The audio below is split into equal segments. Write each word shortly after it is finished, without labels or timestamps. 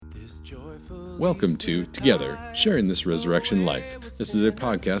Welcome to Together, Sharing This Resurrection Life. This is a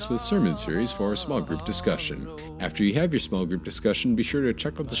podcast with a sermon series for a small group discussion. After you have your small group discussion, be sure to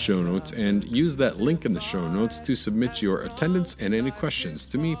check out the show notes and use that link in the show notes to submit your attendance and any questions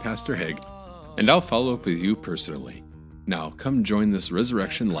to me, Pastor Haig, and I'll follow up with you personally. Now, come join this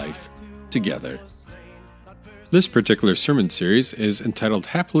resurrection life together. This particular sermon series is entitled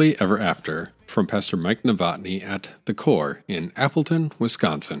Happily Ever After, from Pastor Mike Novotny at The Core in Appleton,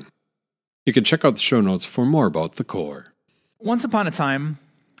 Wisconsin. You can check out the show notes for more about The Core. Once upon a time,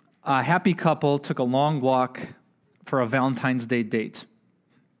 a happy couple took a long walk for a Valentine's Day date.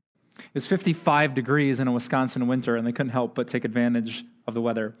 It was 55 degrees in a Wisconsin winter, and they couldn't help but take advantage of the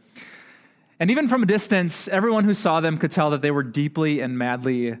weather. And even from a distance, everyone who saw them could tell that they were deeply and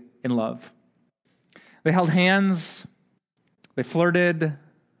madly in love. They held hands, they flirted,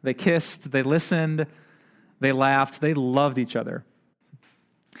 they kissed, they listened, they laughed, they loved each other.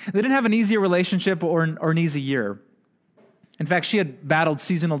 They didn't have an easy relationship or an easy year. In fact, she had battled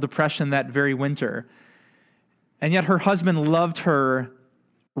seasonal depression that very winter, and yet her husband loved her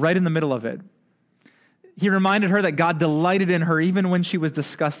right in the middle of it. He reminded her that God delighted in her even when she was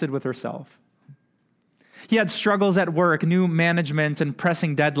disgusted with herself. He had struggles at work, new management, and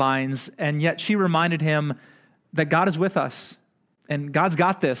pressing deadlines, and yet she reminded him that God is with us, and God's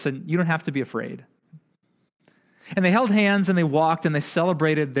got this, and you don't have to be afraid. And they held hands, and they walked, and they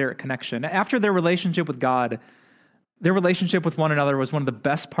celebrated their connection. After their relationship with God, their relationship with one another was one of the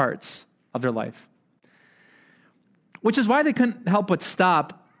best parts of their life. Which is why they couldn't help but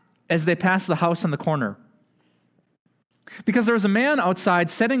stop as they passed the house on the corner. Because there was a man outside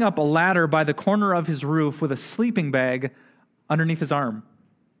setting up a ladder by the corner of his roof with a sleeping bag underneath his arm.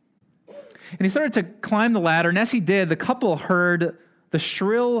 And he started to climb the ladder, and as he did, the couple heard the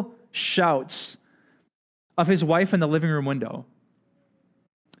shrill shouts of his wife in the living room window.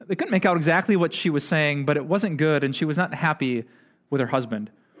 They couldn't make out exactly what she was saying, but it wasn't good, and she was not happy with her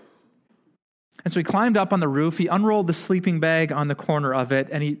husband. And so he climbed up on the roof, he unrolled the sleeping bag on the corner of it,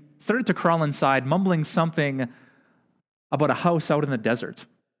 and he started to crawl inside, mumbling something about a house out in the desert.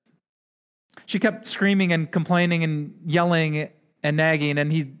 She kept screaming and complaining and yelling and nagging,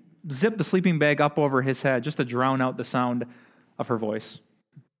 and he zipped the sleeping bag up over his head just to drown out the sound of her voice.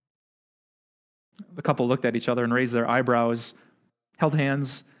 The couple looked at each other and raised their eyebrows, held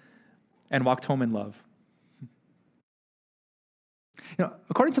hands, and walked home in love.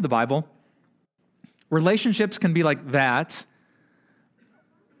 According to the Bible, relationships can be like that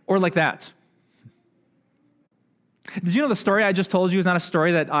or like that. Did you know the story I just told you is not a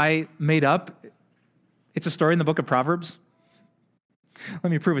story that I made up? It's a story in the book of Proverbs.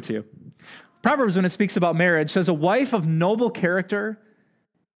 Let me prove it to you. Proverbs, when it speaks about marriage, says a wife of noble character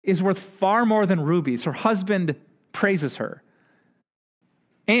is worth far more than rubies. Her husband praises her.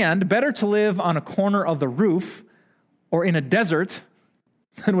 And better to live on a corner of the roof or in a desert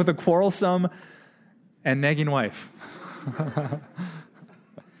than with a quarrelsome and nagging wife.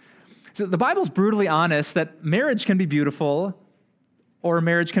 So the Bible's brutally honest that marriage can be beautiful or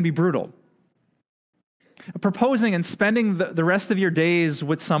marriage can be brutal. Proposing and spending the rest of your days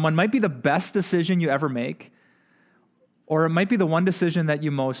with someone might be the best decision you ever make, or it might be the one decision that you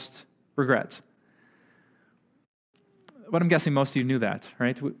most regret. But I'm guessing most of you knew that,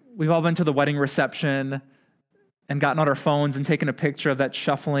 right? We've all been to the wedding reception and gotten out our phones and taken a picture of that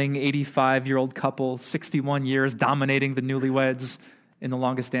shuffling 85-year-old couple, 61 years, dominating the newlyweds in the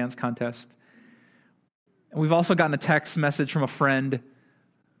longest dance contest. And we've also gotten a text message from a friend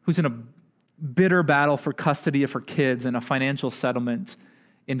who's in a bitter battle for custody of her kids and a financial settlement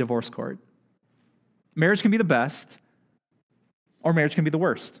in divorce court. Marriage can be the best, or marriage can be the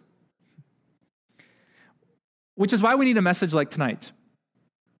worst. Which is why we need a message like tonight,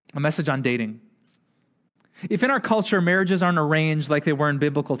 a message on dating. If in our culture marriages aren't arranged like they were in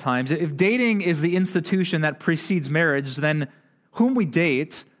biblical times, if dating is the institution that precedes marriage, then whom we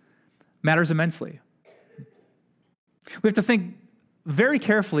date matters immensely. We have to think very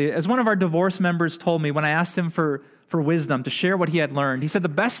carefully. As one of our divorce members told me when I asked him for wisdom to share what he had learned, he said, the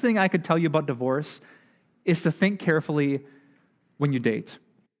best thing I could tell you about divorce is to think carefully when you date.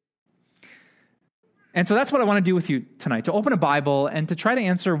 And so that's what I want to do with you tonight, to open a Bible and to try to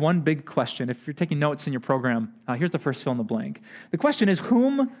answer one big question. If you're taking notes in your program, here's the first fill in the blank. The question is,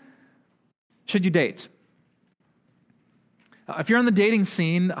 whom should you date? If you're on the dating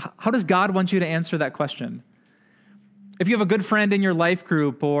scene, how does God want you to answer that question? If you have a good friend in your life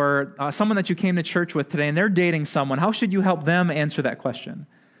group or someone that you came to church with today and they're dating someone, how should you help them answer that question?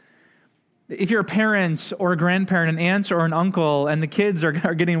 If you're a parent or a grandparent, an aunt or an uncle, and the kids are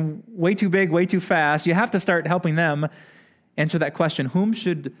getting way too big, way too fast, you have to start helping them answer that question. Whom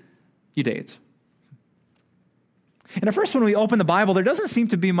should you date? And at first, when we open the Bible, there doesn't seem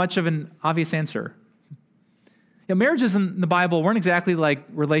to be much of an obvious answer. Marriages in the Bible weren't exactly like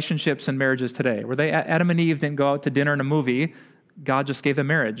relationships and marriages today, where Adam and Eve didn't go out to dinner and a movie. God just gave them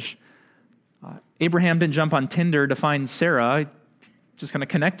marriage. Abraham didn't jump on Tinder to find Sarah, just kind of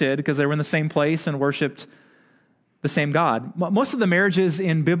connected because they were in the same place and worshiped the same God. Most of the marriages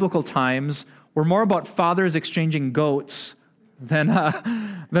in biblical times were more about fathers exchanging goats than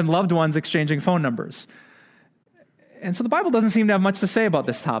loved ones exchanging phone numbers. And so the Bible doesn't seem to have much to say about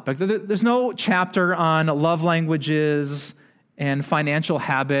this topic. There's no chapter on love languages and financial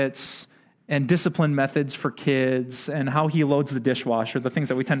habits and discipline methods for kids and how he loads the dishwasher, the things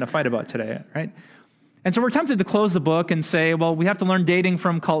that we tend to fight about today, right? And so we're tempted to close the book and say, well, we have to learn dating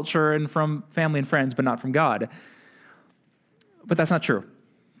from culture and from family and friends, but not from God. But that's not true.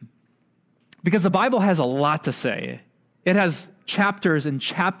 Because the Bible has a lot to say. It has chapters and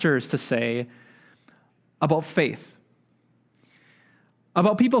chapters to say about faith.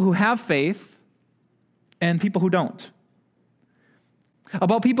 About people who have faith and people who don't.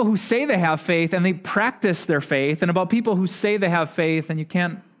 About people who say they have faith and they practice their faith, and about people who say they have faith and you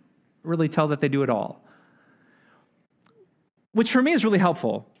can't really tell that they do it all. Which for me is really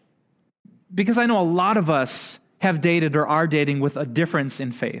helpful, because I know a lot of us have dated or are dating with a difference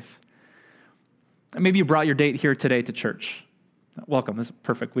in faith. Maybe you brought your date here today to church. Welcome. This is a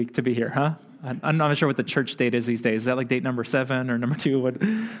perfect week to be here, huh? I'm not sure what the church date is these days. Is that like date number 7 or number 2?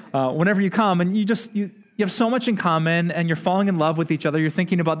 Whenever you come and you have so much in common and you're falling in love with each other, you're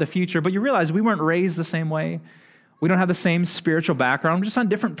thinking about the future, but you realize we weren't raised the same way. We don't have the same spiritual background. We're just on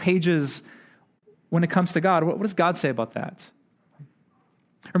different pages when it comes to God. What does God say about that?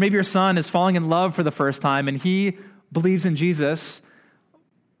 Or maybe your son is falling in love for the first time and he believes in Jesus,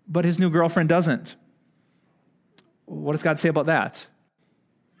 but his new girlfriend doesn't. What does God say about that?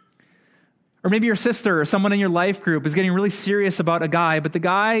 Or maybe your sister or someone in your life group is getting really serious about a guy, but the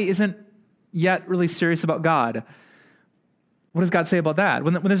guy isn't yet really serious about God. What does God say about that?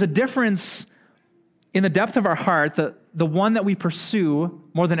 When there's a difference in the depth of our heart, the one that we pursue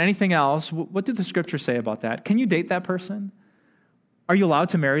more than anything else, what do the scriptures say about that? Can you date that person? Are you allowed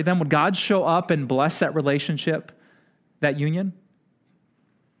to marry them? Would God show up and bless that relationship, that union?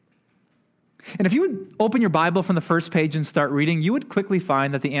 And if you would open your Bible from the first page and start reading, you would quickly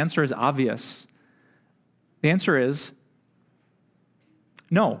find that the answer is obvious. The answer is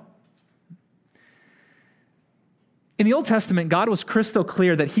no. In the Old Testament, God was crystal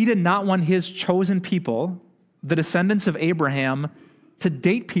clear that he did not want his chosen people, the descendants of Abraham, to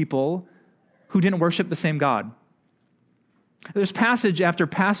date people who didn't worship the same God. There's passage after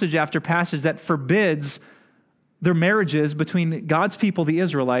passage after passage that forbids their marriages between God's people, the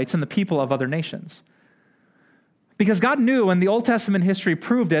Israelites, and the people of other nations. Because God knew, and the Old Testament history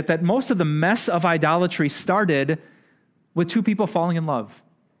proved it, that most of the mess of idolatry started with two people falling in love.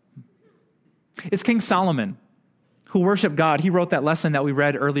 It's King Solomon who worshiped God. He wrote that lesson that we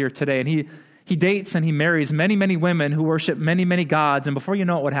read earlier today, and he dates and he marries many, many women who worship many, many gods, and before you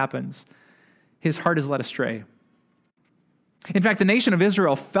know it, what happens? His heart is led astray. In fact, the nation of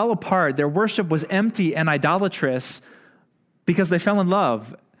Israel fell apart. Their worship was empty and idolatrous because they fell in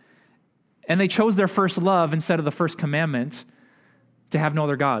love. And they chose their first love instead of the first commandment to have no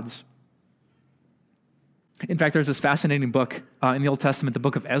other gods. In fact, there's this fascinating book in the Old Testament, the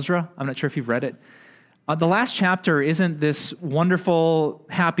book of Ezra. I'm not sure if you've read it. The last chapter isn't this wonderful,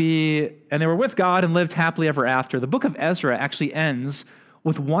 happy, and they were with God and lived happily ever after. The book of Ezra actually ends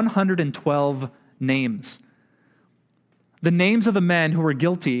with 112 names. The names of the men who were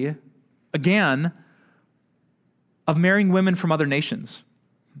guilty, again, of marrying women from other nations.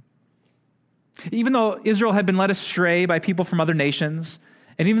 Even though Israel had been led astray by people from other nations,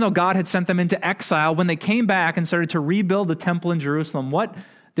 and even though God had sent them into exile, when they came back and started to rebuild the temple in Jerusalem, what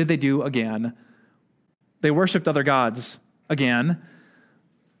did they do again? They worshiped other gods again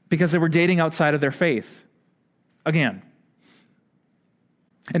because they were dating outside of their faith again.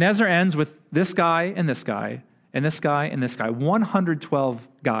 And Ezra ends with this guy and this guy, and this guy and this guy, 112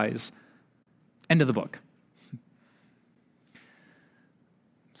 guys. End of the book.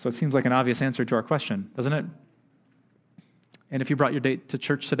 So it seems like an obvious answer to our question, doesn't it? And if you brought your date to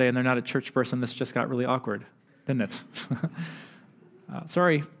church today and they're not a church person, this just got really awkward, didn't it?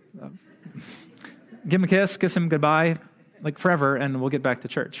 Sorry. Give him a kiss him goodbye, like forever, and we'll get back to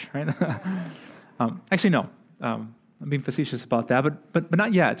church, right? Actually, no. I'm being facetious about that, but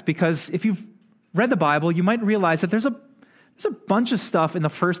not yet, because if you've read the Bible, you might realize that there's a bunch of stuff in the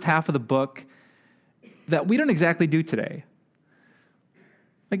first half of the book that we don't exactly do today.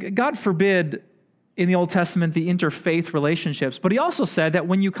 Like, God forbid in the Old Testament the interfaith relationships, but he also said that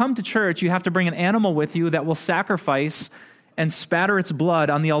when you come to church, you have to bring an animal with you that will sacrifice and spatter its blood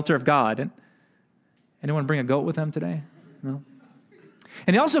on the altar of God. Anyone bring a goat with them today? No?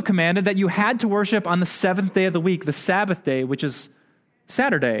 And he also commanded that you had to worship on the seventh day of the week, the Sabbath day, which is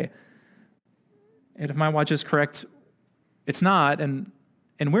Saturday. And if my watch is correct, it's not, and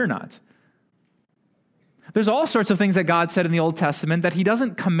we're not. There's all sorts of things that God said in the Old Testament that he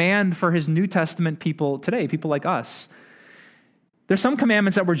doesn't command for his New Testament people today, people like us. There's some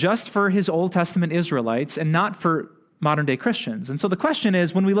commandments that were just for his Old Testament Israelites and not for modern day Christians. And so the question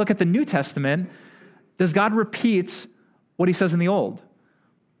is, when we look at the New Testament, does God repeat what he says in the Old?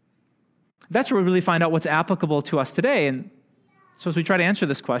 That's where we really find out what's applicable to us today. And so as we try to answer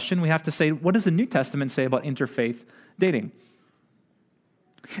this question, we have to say, what does the New Testament say about interfaith dating?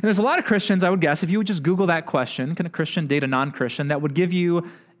 And there's a lot of Christians, I would guess, if you would just Google that question, can a Christian date a non-Christian, that would give you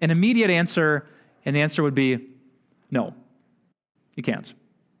an immediate answer, and the answer would be, no, you can't.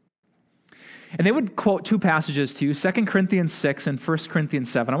 And they would quote two passages to you, 2 Corinthians 6 and 1 Corinthians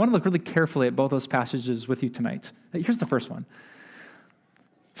 7. I want to look really carefully at both those passages with you tonight. Here's the first one.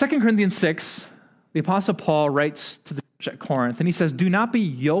 2 Corinthians 6, the Apostle Paul writes to the church at Corinth, and he says, do not be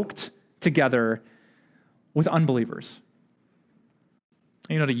yoked together with unbelievers.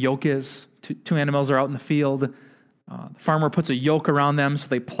 You know what a yoke is? Two animals are out in the field. The farmer puts a yoke around them so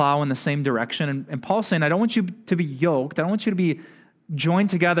they plow in the same direction. And Paul's saying, I don't want you to be yoked. I don't want you to be joined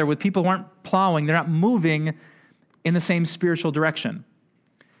together with people who aren't plowing. They're not moving in the same spiritual direction.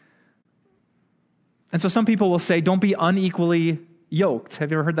 And so some people will say, don't be unequally yoked.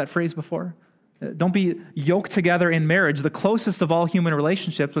 Have you ever heard that phrase before? Don't be yoked together in marriage, the closest of all human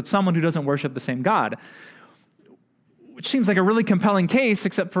relationships, with someone who doesn't worship the same God. Which seems like a really compelling case,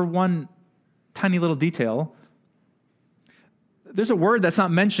 except for one tiny little detail. There's a word that's not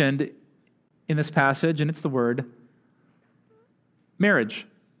mentioned in this passage, and it's the word marriage.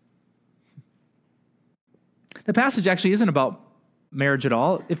 The passage actually isn't about marriage at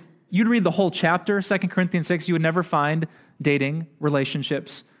all. If you'd read the whole chapter, 2 Corinthians 6, you would never find dating,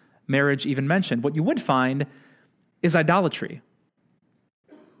 relationships, marriage even mentioned. What you would find is idolatry.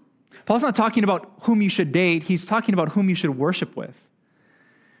 Paul's not talking about whom you should date. He's talking about whom you should worship with.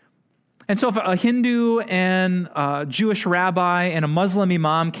 And so if a Hindu and a Jewish rabbi and a Muslim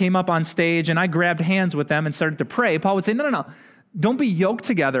imam came up on stage and I grabbed hands with them and started to pray, Paul would say, no. Don't be yoked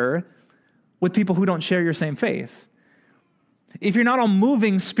together with people who don't share your same faith. If you're not all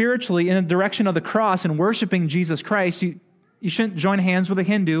moving spiritually in the direction of the cross and worshiping Jesus Christ, you shouldn't join hands with a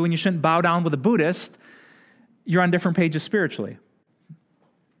Hindu and you shouldn't bow down with a Buddhist. You're on different pages spiritually.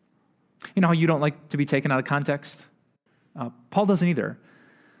 You know how you don't like to be taken out of context? Paul doesn't either.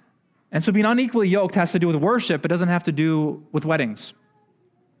 And so being unequally yoked has to do with worship. It doesn't have to do with weddings.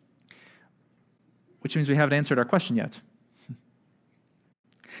 Which means we haven't answered our question yet.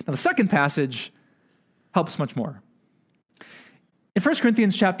 Now the second passage helps much more. In 1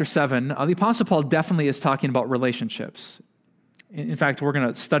 Corinthians chapter 7, the Apostle Paul definitely is talking about relationships. In fact, we're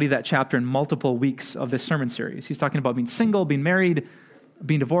going to study that chapter in multiple weeks of this sermon series. He's talking about being single, being married,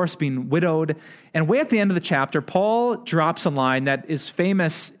 being divorced, being widowed. And way at the end of the chapter, Paul drops a line that is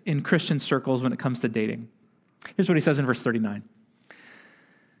famous in Christian circles when it comes to dating. Here's what he says in verse 39.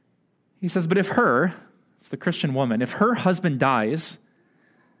 He says, but if her, it's the Christian woman, if her husband dies,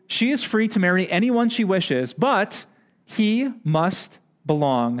 she is free to marry anyone she wishes, but he must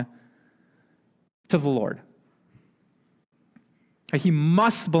belong to the Lord. He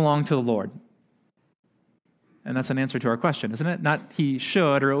must belong to the Lord. And that's an answer to our question, isn't it? Not he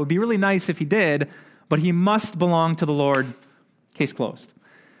should, or it would be really nice if he did, but he must belong to the Lord. Case closed.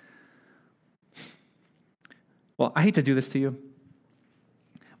 Well, I hate to do this to you,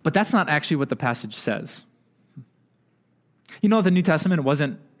 but that's not actually what the passage says. You know, the New Testament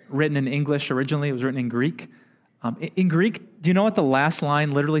wasn't written in English originally. It was written in Greek. In Greek, do you know what the last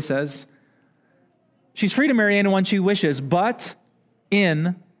line literally says? She's free to marry anyone she wishes, but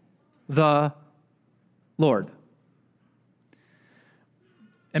in the Lord.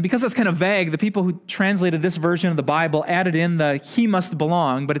 And because that's kind of vague, the people who translated this version of the Bible added in the he must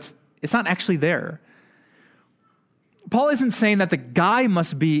belong, but it's not actually there. Paul isn't saying that the guy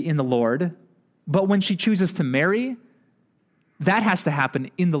must be in the Lord, but when she chooses to marry, that has to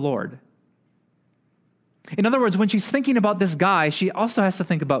happen in the Lord. In other words, when she's thinking about this guy, she also has to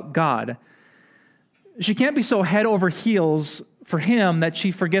think about God. She can't be so head over heels for him that she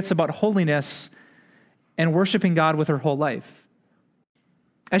forgets about holiness and worshiping God with her whole life.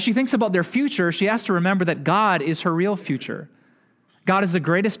 As she thinks about their future, she has to remember that God is her real future. God is the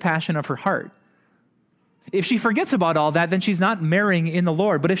greatest passion of her heart. If she forgets about all that, then she's not marrying in the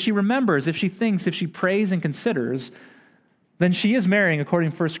Lord. But if she remembers, if she thinks, if she prays and considers, then she is marrying,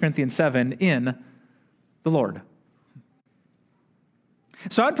 according to 1 Corinthians 7, in the Lord.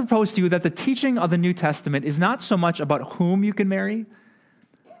 So I'd propose to you that the teaching of the New Testament is not so much about whom you can marry,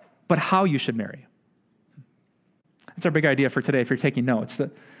 but how you should marry. That's our big idea for today if you're taking notes.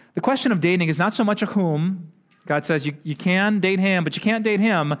 The question of dating is not so much a whom. God says you can date him, but you can't date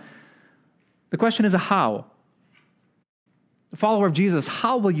him. The question is a how. The follower of Jesus,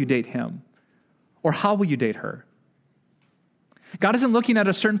 how will you date him? Or how will you date her? God isn't looking at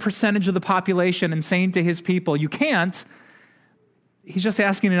a certain percentage of the population and saying to his people, you can't. He's just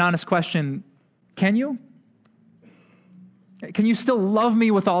asking an honest question. Can you? Can you still love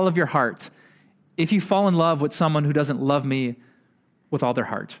me with all of your heart if you fall in love with someone who doesn't love me with all their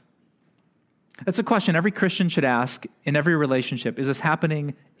heart? That's a question every Christian should ask in every relationship. Is this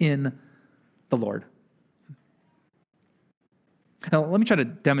happening in the Lord? Now, let me try to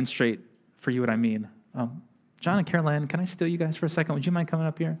demonstrate for you what I mean. John and Caroline, can I steal you guys for a second? Would you mind coming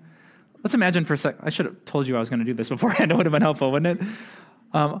up here? Let's imagine for a second. I should have told you I was going to do this beforehand. It would have been helpful, wouldn't it?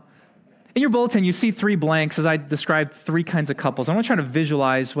 In your bulletin, you see 3 blanks as I described 3 kinds of couples. I want to try to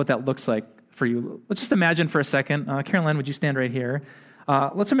visualize what that looks like for you. Let's just imagine for a second. Caroline, would you stand right here?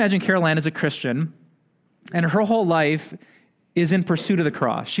 Let's imagine Caroline is a Christian, and her whole life is in pursuit of the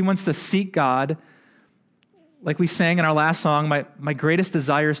cross. She wants to seek God. Like we sang in our last song, my greatest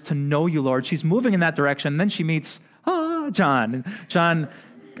desire is to know you, Lord. She's moving in that direction. Then she meets John. John,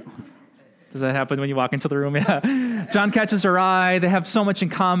 does that happen when you walk into the room? Yeah. John catches her eye. They have so much in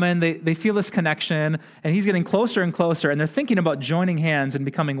common. They feel this connection, and he's getting closer and closer, and they're thinking about joining hands and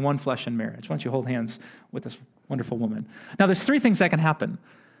becoming one flesh in marriage. Why don't you hold hands with this wonderful woman? Now, there's 3 things that can happen.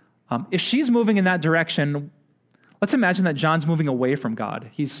 If she's moving in that direction, let's imagine that John's moving away from God.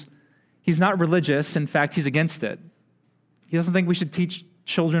 He's not religious. In fact, he's against it. He doesn't think we should teach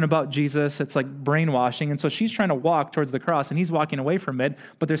children about Jesus. It's like brainwashing. And so she's trying to walk towards the cross, and he's walking away from it,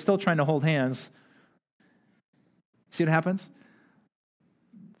 but they're still trying to hold hands. See what happens?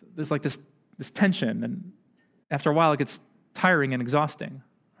 There's like this tension, and after a while, it gets tiring and exhausting.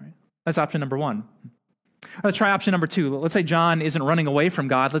 Right? That's option number 1. Let's try option number 2. Let's say John isn't running away from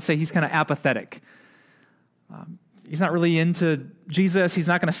God. Let's say he's kind of apathetic. He's not really into Jesus. He's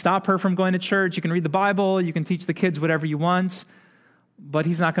not going to stop her from going to church. You can read the Bible. You can teach the kids whatever you want, but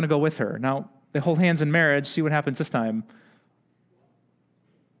he's not going to go with her. Now, they hold hands in marriage. See what happens this time.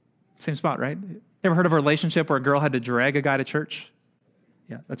 Same spot, right? You ever heard of a relationship where a girl had to drag a guy to church?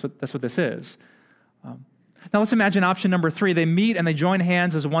 Yeah, that's what this is. Now, let's imagine option number 3. They meet and they join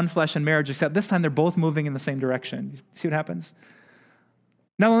hands as one flesh in marriage, except this time they're both moving in the same direction. You see what happens?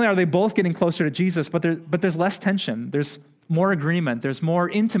 Not only are they both getting closer to Jesus, but there's less tension. There's more agreement. There's more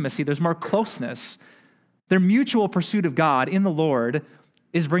intimacy. There's more closeness. Their mutual pursuit of God in the Lord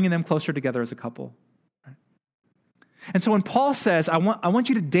is bringing them closer together as a couple. And so when Paul says, I want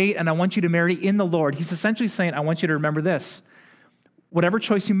you to date and I want you to marry in the Lord, he's essentially saying, I want you to remember this. Whatever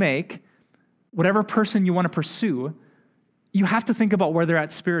choice you make, whatever person you want to pursue, you have to think about where they're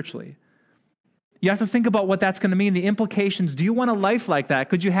at spiritually. You have to think about what that's going to mean, the implications. Do you want a life like that?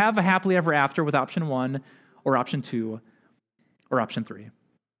 Could you have a happily ever after with option 1 or option 2 or option 3?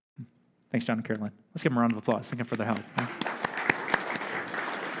 Thanks, John and Caroline. Let's give them a round of applause. Thank you for their help.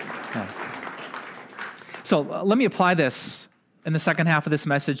 So let me apply this in the second half of this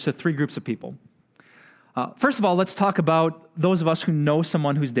message to 3 groups of people. First of all, let's talk about those of us who know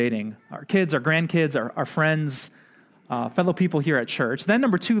someone who's dating. Our kids, our grandkids, our friends, fellow people here at church. Then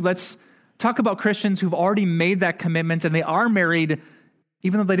number 2, let's talk about Christians who've already made that commitment and they are married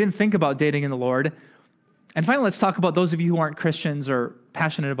even though they didn't think about dating in the Lord. And finally, let's talk about those of you who aren't Christians or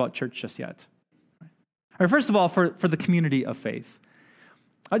passionate about church just yet. All right, first of all, for the community of faith.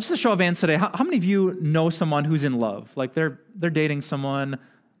 Just a show of hands today, how many of you know someone who's in love? Like they're dating someone,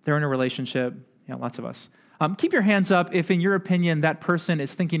 they're in a relationship? Yeah, lots of us. Keep your hands up if, in your opinion, that person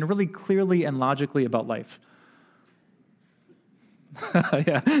is thinking really clearly and logically about life.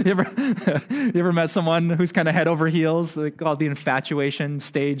 Yeah, you ever met someone who's kind of head over heels? They call it the infatuation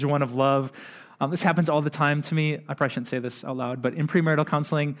stage 1 of love. This happens all the time to me. I probably shouldn't say this out loud, but in premarital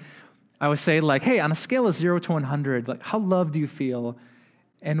counseling, I would say like, hey, on a scale of 0 to 100, like how loved do you feel?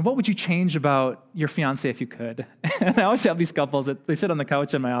 And what would you change about your fiance if you could? And I always have these couples that they sit on the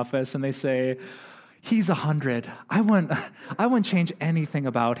couch in my office and they say, he's 100. I wouldn't change anything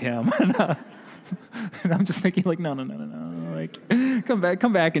about him. And I'm just thinking like, no. Like,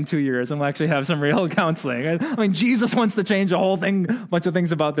 come back in 2 years and we'll actually have some real counseling. I mean, Jesus wants to change a bunch of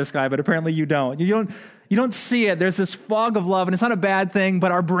things about this guy, but apparently you don't. You don't see it. There's this fog of love, and it's not a bad thing,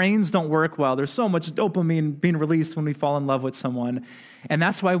 but our brains don't work well. There's so much dopamine being released when we fall in love with someone, and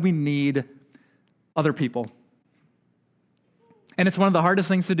that's why we need other people. And it's one of the hardest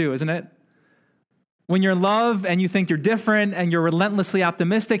things to do, isn't it? When you're in love and you think you're different and you're relentlessly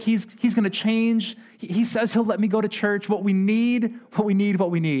optimistic, he's going to change. He says he'll let me go to church. What we need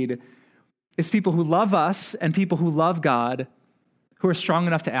is people who love us and people who love God, who are strong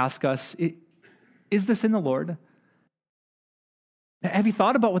enough to ask us, is this in the Lord? Have you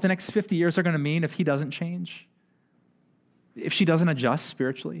thought about what the next 50 years are going to mean if he doesn't change? If she doesn't adjust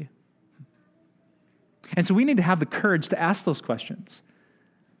spiritually? And so we need to have the courage to ask those questions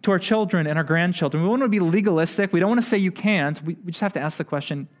to our children and our grandchildren. We don't want to be legalistic. We don't want to say you can't. We just have to ask the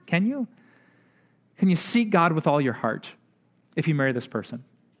question, can you? Can you seek God with all your heart if you marry this person?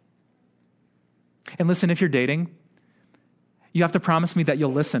 And listen, if you're dating, you have to promise me that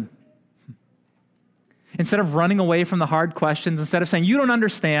you'll listen. Instead of running away from the hard questions, instead of saying, you don't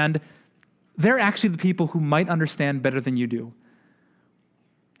understand, they're actually the people who might understand better than you do.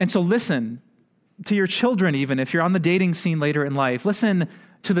 And so listen to your children, even if you're on the dating scene later in life. Listen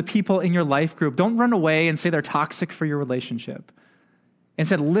to the people in your life group. Don't run away and say they're toxic for your relationship.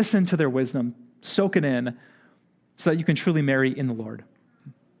 Instead, listen to their wisdom, soak it in, so that you can truly marry in the Lord.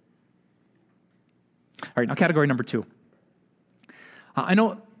 All right, now category number 2. I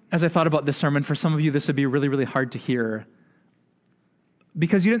know as I thought about this sermon, for some of you, this would be really, really hard to hear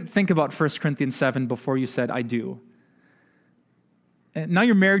because you didn't think about 1 Corinthians 7 before you said, I do. And now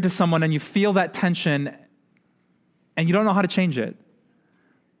you're married to someone and you feel that tension and you don't know how to change it.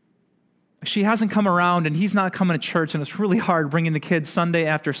 She hasn't come around and he's not coming to church, and it's really hard bringing the kids Sunday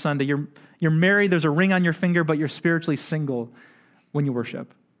after Sunday. You're married, there's a ring on your finger, but you're spiritually single when you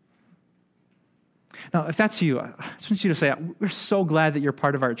worship. Now, if that's you, I just want you to say, we're so glad that you're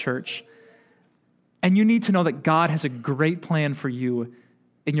part of our church. And you need to know that God has a great plan for you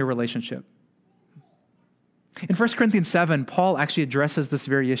in your relationship. In 1 Corinthians 7, Paul actually addresses this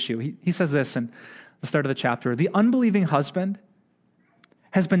very issue. He says this in the start of the chapter: the unbelieving husband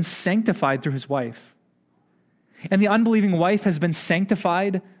has been sanctified through his wife, and the unbelieving wife has been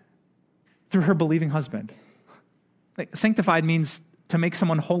sanctified through her believing husband. Like, sanctified means to make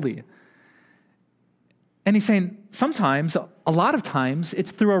someone holy. And he's saying sometimes, a lot of times,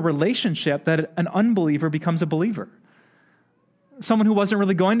 it's through a relationship that an unbeliever becomes a believer. Someone who wasn't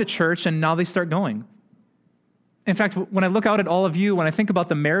really going to church and now they start going. In fact, when I look out at all of you, when I think about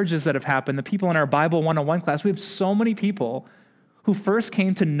the marriages that have happened, the people in our Bible 101 class, we have so many people who first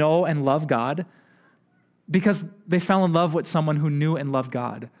came to know and love God because they fell in love with someone who knew and loved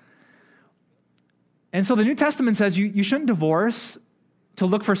God. And so the New Testament says you shouldn't divorce to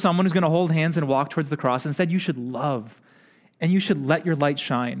look for someone who's going to hold hands and walk towards the cross. Instead, you should love and you should let your light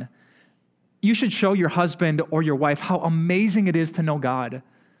shine. You should show your husband or your wife how amazing it is to know God.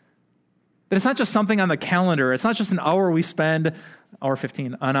 That it's not just something on the calendar. It's not just an hour we spend, hour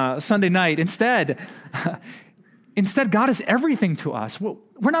 15, on a Sunday night. Instead, God is everything to us.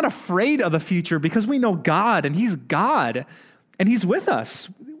 We're not afraid of the future because we know God, and He's God, and He's with us.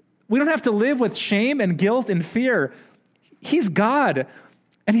 We don't have to live with shame and guilt and fear. He's God,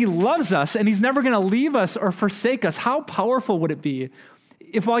 and He loves us, and He's never going to leave us or forsake us. How powerful would it be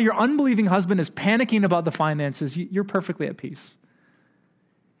if while your unbelieving husband is panicking about the finances, you're perfectly at peace?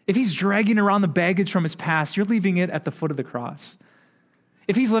 If he's dragging around the baggage from his past, you're leaving it at the foot of the cross.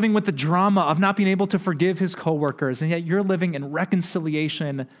 If he's living with the drama of not being able to forgive his coworkers, and yet you're living in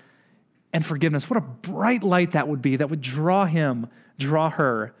reconciliation and forgiveness, what a bright light that would be that would draw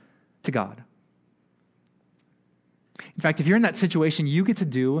her to God. In fact, if you're in that situation, you get to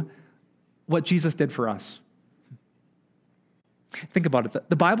do what Jesus did for us. Think about it.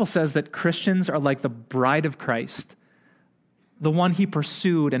 The Bible says that Christians are like the bride of Christ, the one He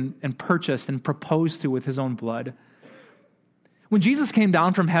pursued and purchased and proposed to with His own blood. When Jesus came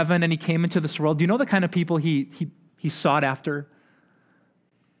down from heaven and He came into this world, do you know the kind of people he sought after?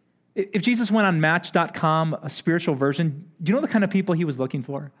 If Jesus went on Match.com, a spiritual version, do you know the kind of people He was looking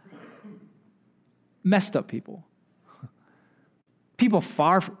for? Messed up people.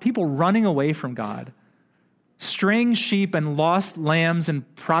 People running away from God. Straying sheep and lost lambs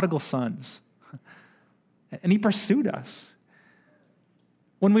and prodigal sons. And He pursued us.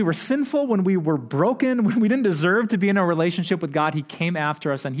 When we were sinful, when we were broken, when we didn't deserve to be in a relationship with God, He came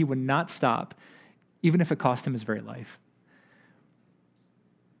after us, and He would not stop, even if it cost Him His very life.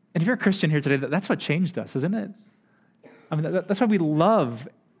 And if you're a Christian here today, that's what changed us, isn't it? I mean, that's why we love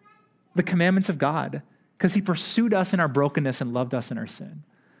the commandments of God, because he pursued us in our brokenness and loved us in our sin.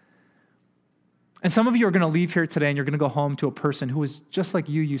 And some of you are going to leave here today and you're going to go home to a person who is just like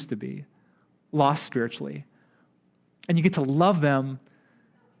you used to be, lost spiritually. And you get to love them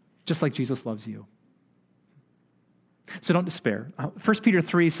just like Jesus loves you. So don't despair. 1 Peter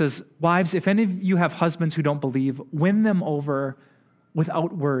 3 says, wives, if any of you have husbands who don't believe, win them over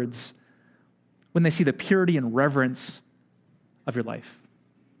without words when they see the purity and reverence of your life.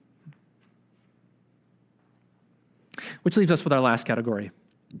 Which leaves us with our last category.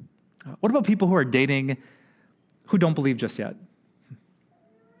 What about people who are dating who don't believe just yet?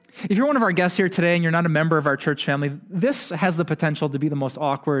 If you're one of our guests here today and you're not a member of our church family, this has the potential to be the most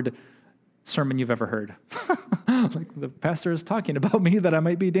awkward sermon you've ever heard. Like the pastor is talking about me that I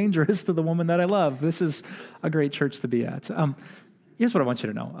might be dangerous to the woman that I love. This is a great church to be at. Here's what I want you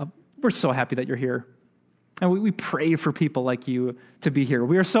to know. We're so happy that you're here. And we pray for people like you to be here.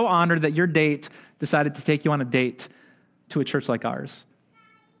 We are so honored that your date decided to take you on a date to a church like ours.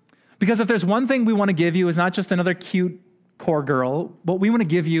 Because if there's one thing we want to give you is not just another cute core girl, what we want to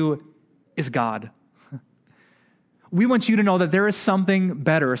give you is God. We want you to know that there is something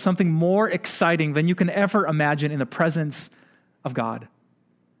better, something more exciting than you can ever imagine in the presence of God.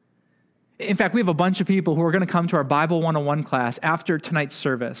 In fact, we have a bunch of people who are going to come to our Bible 101 class after tonight's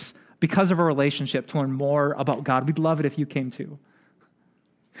service because of our relationship to learn more about God. We'd love it if you came too.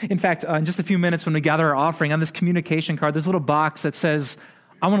 In fact, in just a few minutes when we gather our offering, on this communication card, there's a little box that says,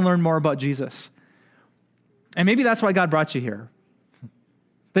 I want to learn more about Jesus. And maybe that's why God brought you here.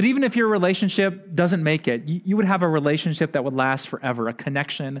 That even if your relationship doesn't make it, you would have a relationship that would last forever, a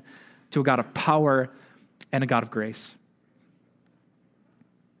connection to a God of power and a God of grace.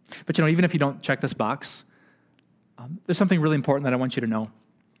 But even if you don't check this box, there's something really important that I want you to know.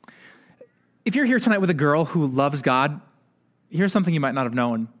 If you're here tonight with a girl who loves God, here's something you might not have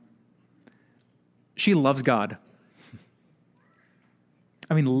known. She loves God.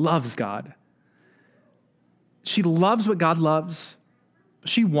 Loves God. She loves what God loves.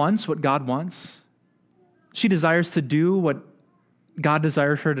 She wants what God wants. She desires to do what God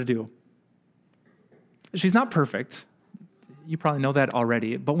desires her to do. She's not perfect. You probably know that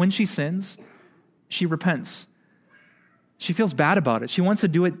already. But when she sins, she repents. She feels bad about it. She wants to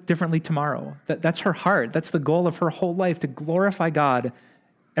do it differently tomorrow. That's her heart. That's the goal of her whole life, to glorify God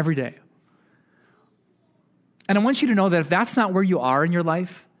every day. And I want you to know that if that's not where you are in your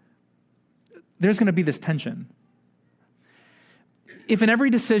life, there's going to be this tension. If in every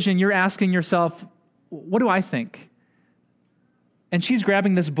decision you're asking yourself, what do I think? And she's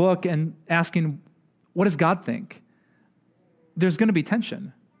grabbing this book and asking, what does God think? There's going to be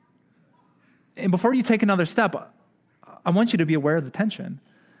tension. And before you take another step, I want you to be aware of the tension.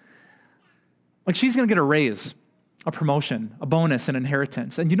 Like she's going to get a raise, a promotion, a bonus, an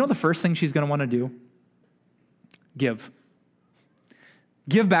inheritance. And you know the first thing she's going to want to do? Give.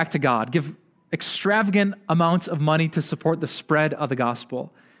 Give back to God. Give extravagant amounts of money to support the spread of the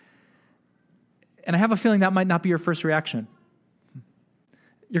gospel. And I have a feeling that might not be your first reaction.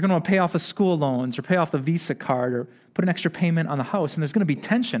 You're going to want to pay off the school loans or pay off the Visa card or put an extra payment on the house, and there's going to be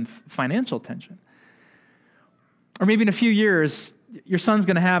tension, financial tension. Or maybe in a few years, your son's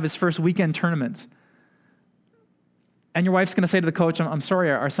going to have his first weekend tournament. And your wife's going to say to the coach, I'm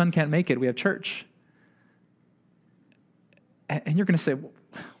sorry, our son can't make it. We have church. And you're going to say,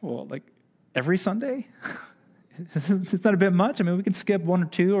 well, like, every Sunday? Is that a bit much? We can skip one or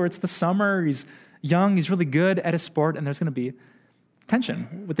two, or it's the summer, he's young, he's really good at his sport, and there's going to be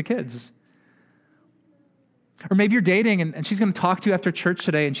tension with the kids. Or maybe you're dating, and she's going to talk to you after church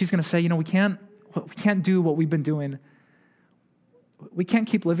today, and she's going to say, we can't do what we've been doing. We can't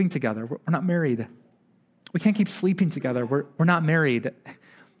keep living together. We're not married. We can't keep sleeping together. We're not married.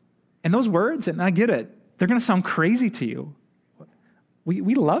 And those words, and I get it, they're going to sound crazy to you.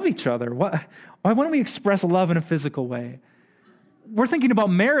 We love each other. Why wouldn't we express love in a physical way? We're thinking about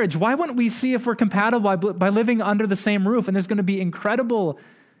marriage. Why wouldn't we see if we're compatible by living under the same roof? And there's going to be incredible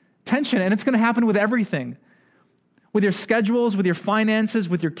tension, and it's going to happen with everything. With your schedules, with your finances,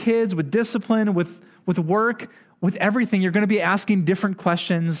 with your kids, with discipline, with work, with everything. You're going to be asking different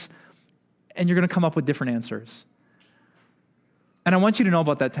questions, and you're going to come up with different answers. And I want you to know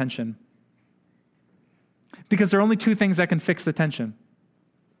about that tension. Because there are only two things that can fix the tension.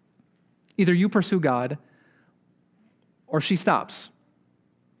 Either you pursue God, or she stops.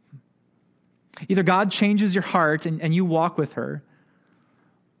 Either God changes your heart and you walk with her,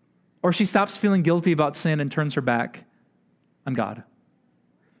 or she stops feeling guilty about sin and turns her back on God.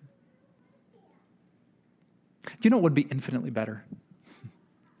 Do you know what would be infinitely better?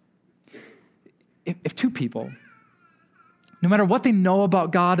 If two people no matter what they know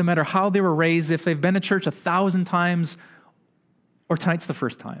about God, no matter how they were raised, if they've been to church 1,000 times or tonight's the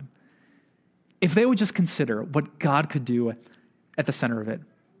first time, if they would just consider what God could do at the center of it.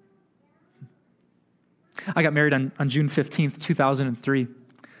 I got married on June 15th, 2003.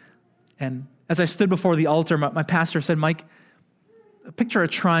 And as I stood before the altar, my pastor said, Mike, picture a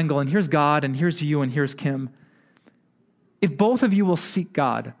triangle, and here's God, and here's you, and here's Kim. If both of you will seek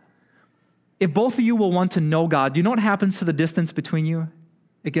God, if both of you will want to know God, do you know what happens to the distance between you?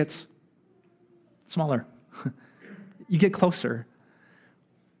 It gets smaller. You get closer.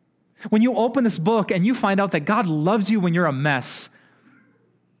 When you open this book and you find out that God loves you when you're a mess,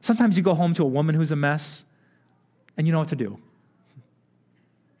 sometimes you go home to a woman who's a mess, and you know what to do.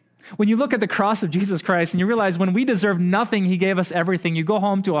 When you look at the cross of Jesus Christ and you realize when we deserve nothing, he gave us everything, you go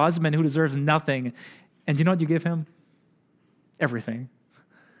home to a husband who deserves nothing, and you know what you give him? Everything.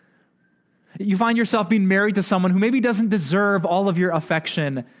 You find yourself being married to someone who maybe doesn't deserve all of your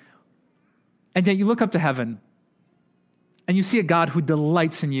affection, and yet you look up to heaven and you see a God who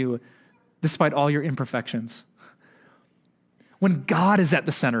delights in you despite all your imperfections. When God is at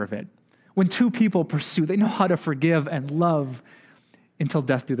the center of it, when two people pursue, they know how to forgive and love until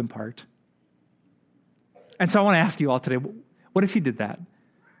death do them part. And so I want to ask you all today, what if you did that?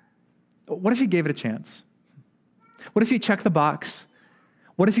 What if you gave it a chance? What if you checked the box?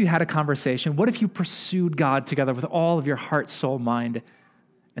 What if you had a conversation? What if you pursued God together with all of your heart, soul, mind,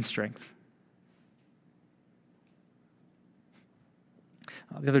 and strength?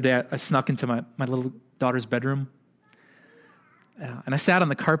 The other day, I snuck into my little daughter's bedroom, and I sat on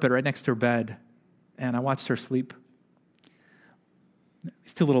the carpet right next to her bed, and I watched her sleep.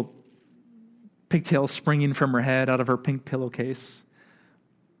 These two little pigtails springing from her head out of her pink pillowcase.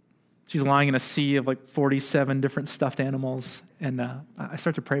 She's lying in a sea of like 47 different stuffed animals, and I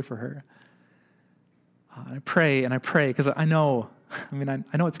start to pray for her. I pray because I know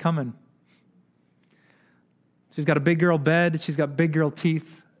it's coming. She's got a big girl bed, she's got big girl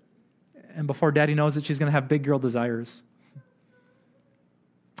teeth, and before daddy knows it, she's going to have big girl desires.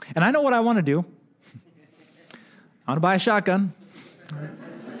 And I know what I want to do. I want to buy a shotgun.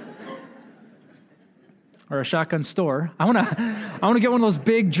 Or a shotgun store. I want to get one of those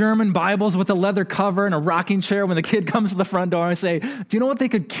big German Bibles with a leather cover and a rocking chair when the kid comes to the front door and say, do you know what they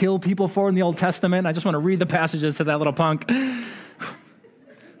could kill people for in the Old Testament? I just want to read the passages to that little punk.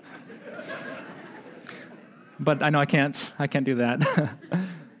 But I know I can't do that.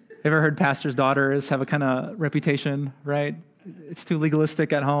 Ever heard pastors' daughters have a kind of reputation, right? It's too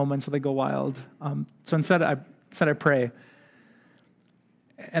legalistic at home, and so they go wild. So instead I pray.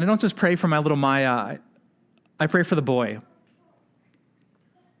 And I don't just pray for my little Maya. I pray for the boy.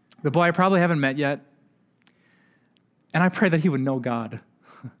 The boy I probably haven't met yet. And I pray that he would know God.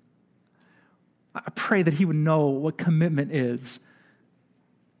 I pray that he would know what commitment is,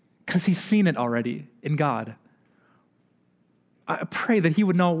 because he's seen it already in God. I pray that he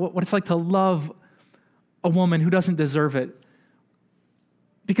would know what it's like to love a woman who doesn't deserve it,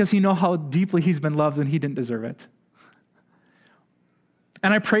 because he knows how deeply he's been loved when he didn't deserve it.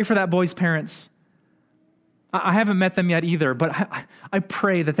 And I pray for that boy's parents. I haven't met them yet either, but I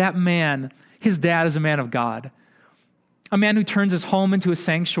pray that man, his dad, is a man of God, a man who turns his home into a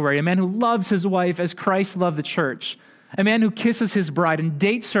sanctuary, a man who loves his wife as Christ loved the church, a man who kisses his bride and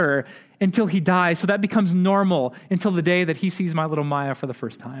dates her until he dies, so that becomes normal until the day that he sees my little Maya for the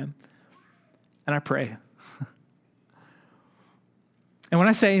first time. And I pray. And when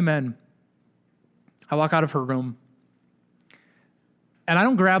I say amen, I walk out of her room, and I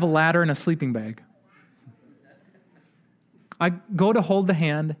don't grab a ladder and a sleeping bag. I go to hold the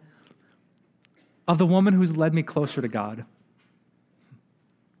hand of the woman who's led me closer to God.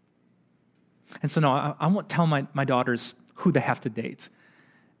 And so no, I won't tell my daughters who they have to date.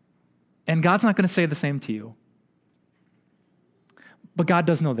 And God's not going to say the same to you. But God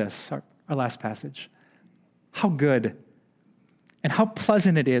does know this, our last passage. How good and how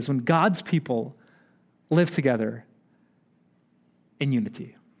pleasant it is when God's people live together in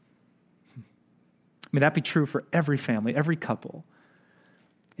unity. May that be true for every family, every couple.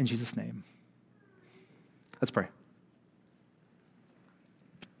 In Jesus' name. Let's pray.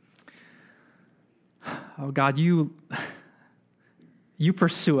 Oh God, you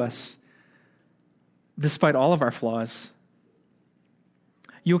pursue us despite all of our flaws.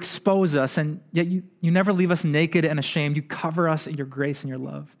 You expose us, and yet you never leave us naked and ashamed. You cover us in your grace and your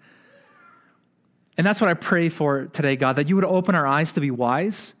love. And that's what I pray for today, God, that you would open our eyes to be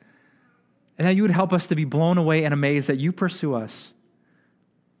wise, and that you would help us to be blown away and amazed that you pursue us.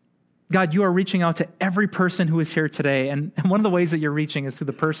 God, you are reaching out to every person who is here today, and one of the ways that you're reaching is through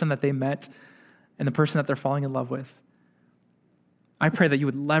the person that they met and the person that they're falling in love with. I pray that you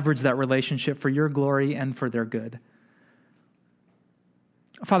would leverage that relationship for your glory and for their good.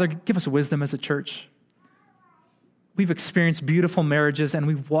 Father, give us wisdom as a church. We've experienced beautiful marriages and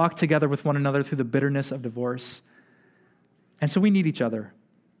we've walked together with one another through the bitterness of divorce. And so we need each other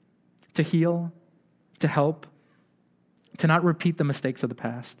to heal, to help, to not repeat the mistakes of the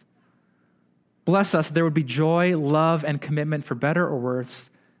past. Bless us that there would be joy, love, and commitment for better or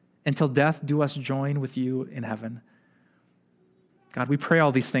worse until death do us join with you in heaven. God, we pray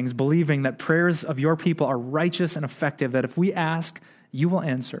all these things, believing that prayers of your people are righteous and effective, that if we ask, you will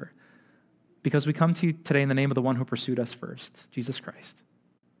answer, because we come to you today in the name of the one who pursued us first, Jesus Christ.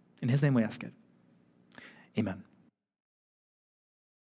 In his name we ask it. Amen.